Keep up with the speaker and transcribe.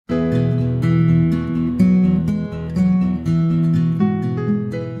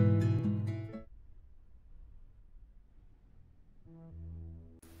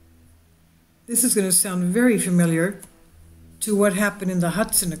this is going to sound very familiar to what happened in the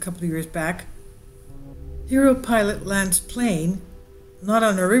Hudson a couple of years back. Hero pilot lands plane, not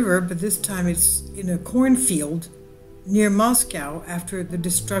on a river, but this time it's in a cornfield near Moscow after the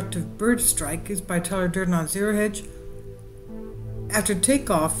destructive bird strike. Is by Tyler Durden on Zero Hedge. After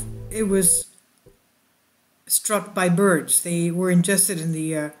takeoff, it was struck by birds. They were ingested in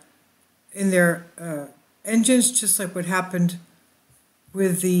their engines, just like what happened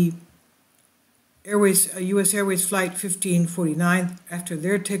with the U.S. Airways Flight 1549. After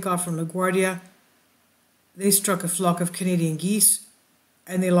their takeoff from LaGuardia, they struck a flock of Canadian geese,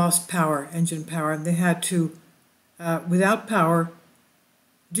 and they lost power, engine power, and they had to, without power,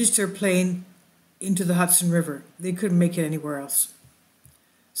 ditch their plane into the Hudson River. They couldn't make it anywhere else.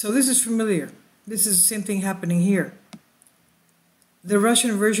 So this is familiar. This is the same thing happening here. The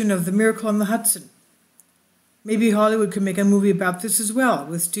Russian version of The Miracle on the Hudson. Maybe Hollywood could make a movie about this as well,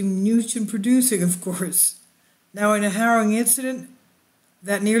 with Steve Mnuchin producing, of course. Now, in a harrowing incident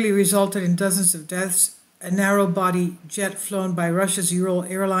that nearly resulted in dozens of deaths, a narrow-body jet flown by Russia's Ural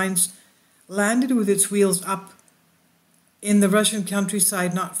Airlines landed with its wheels up in the Russian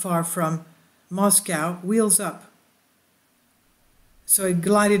countryside not far from Moscow, wheels up. So it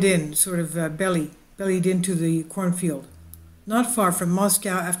glided in, sort of bellied into the cornfield. Not far from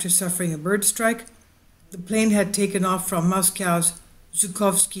Moscow after suffering a bird strike, the plane had taken off from Moscow's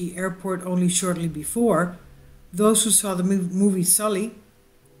Zhukovsky airport only shortly before. Those who saw the movie Sully,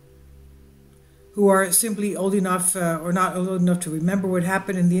 who are simply old enough or not old enough to remember what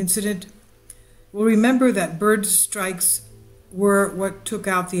happened in the incident, will remember that bird strikes were what took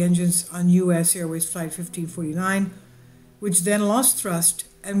out the engines on U.S. Airways Flight 1549, which then lost thrust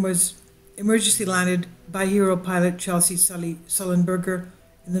and was emergency landed by hero pilot Chelsea Sullenberger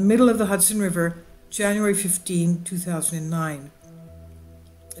in the middle of the Hudson River, January 15, 2009.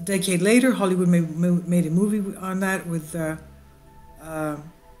 A decade later, Hollywood made a movie on that with,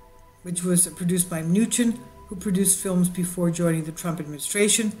 which was produced by Mnuchin, who produced films before joining the Trump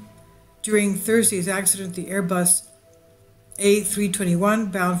administration. During Thursday's accident, the Airbus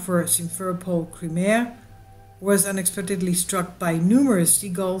A321, bound for Simferopol, Crimea, was unexpectedly struck by numerous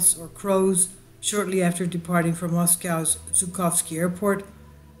seagulls or crows shortly after departing from Moscow's Zhukovsky airport.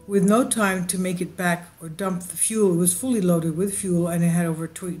 With no time to make it back or dump the fuel, it was fully loaded with fuel and it had over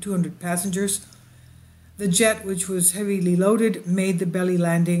 200 passengers. The jet, which was heavily loaded, made the belly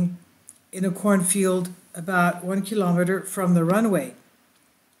landing in a cornfield about 1 kilometer from the runway.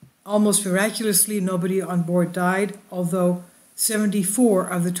 Almost miraculously, nobody on board died, although 74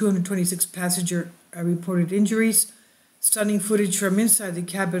 of the 226 passengers reported injuries. Stunning footage from inside the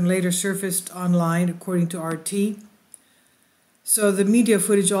cabin later surfaced online, according to RT. So the media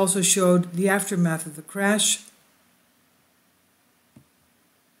footage also showed the aftermath of the crash.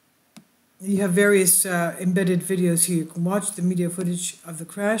 You have various embedded videos here. You can watch the media footage of the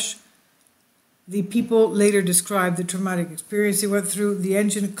crash. The people later described the traumatic experience they went through. The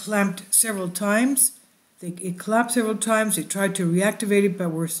engine clamped several times. It clapped several times. They tried to reactivate it, but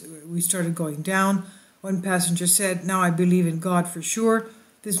we started going down. One passenger said, "Now I believe in God for sure.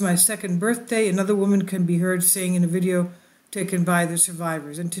 This is my second birthday." Another woman can be heard saying in a video taken by the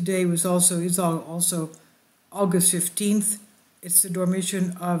survivors. And today is also August 15th. It's the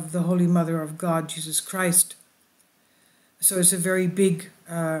Dormition of the Holy Mother of God, Jesus Christ. So it's a very big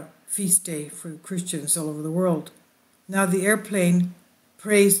feast day for Christians all over the world. Now the airplane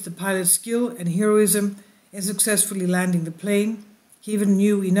praised the pilot's skill and heroism in successfully landing the plane. He even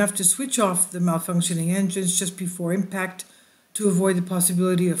knew enough to switch off the malfunctioning engines just before impact to avoid the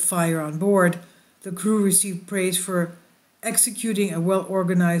possibility of fire on board. The crew received praise for executing a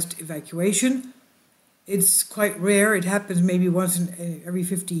well-organized evacuation. It's quite rare. It happens maybe once in every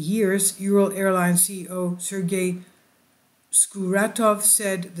 50 years. Ural Airlines CEO Sergei Skuratov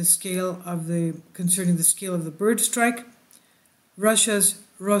said concerning the scale of the bird strike. Russia's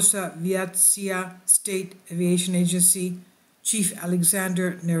Rosaviatsia State Aviation Agency Chief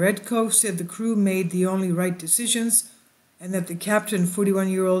Alexander Neredko said the crew made the only right decisions and that the captain,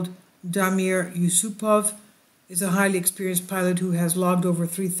 41-year-old Damir Yusupov, is a highly experienced pilot who has logged over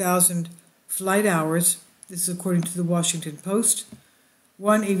 3,000 flight hours. This is according to the Washington Post.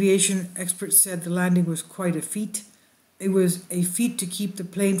 One aviation expert said the landing was quite a feat. It was a feat to keep the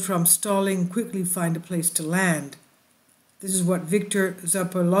plane from stalling and quickly find a place to land. This is what Viktor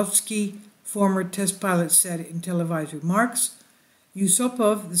Zapolovsky, former test pilot, said in televised remarks.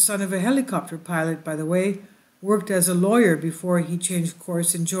 Yusupov, the son of a helicopter pilot, by the way, worked as a lawyer before he changed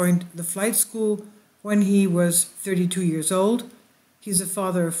course and joined the flight school when he was 32 years old. He's a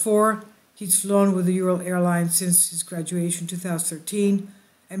father of 4. He's flown with the Ural Airlines since his graduation in 2013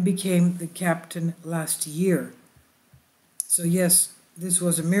 and became the captain last year. So yes, this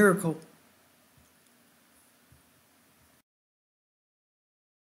was a miracle.